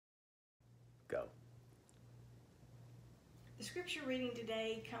The scripture reading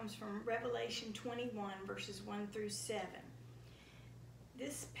today comes from Revelation 21, verses 1 through 7.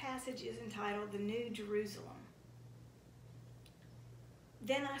 This passage is entitled, The New Jerusalem.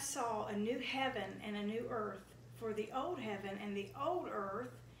 Then I saw a new heaven and a new earth, for the old heaven and the old earth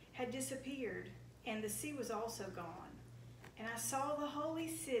had disappeared, and the sea was also gone. And I saw the holy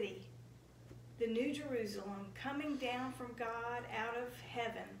city, the New Jerusalem, coming down from God out of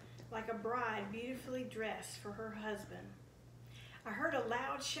heaven, like a bride beautifully dressed for her husband. I heard a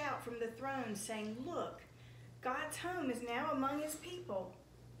loud shout from the throne saying, Look, God's home is now among his people.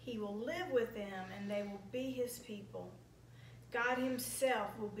 He will live with them, and they will be his people. God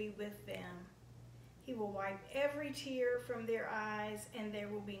himself will be with them. He will wipe every tear from their eyes, and there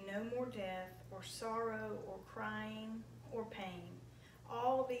will be no more death, or sorrow, or crying, or pain.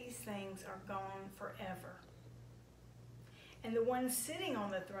 All these things are gone forever. And the one sitting on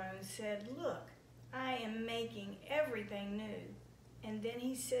the throne said, Look, I am making everything new. And then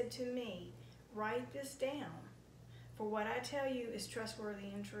he said to me, Write this down, for what I tell you is trustworthy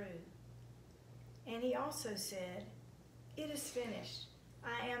and true. And he also said, It is finished.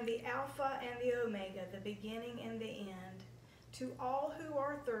 I am the Alpha and the Omega, the beginning and the end. To all who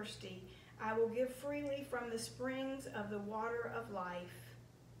are thirsty, I will give freely from the springs of the water of life.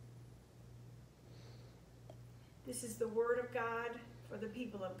 This is the word of God for the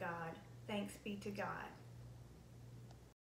people of God. Thanks be to God.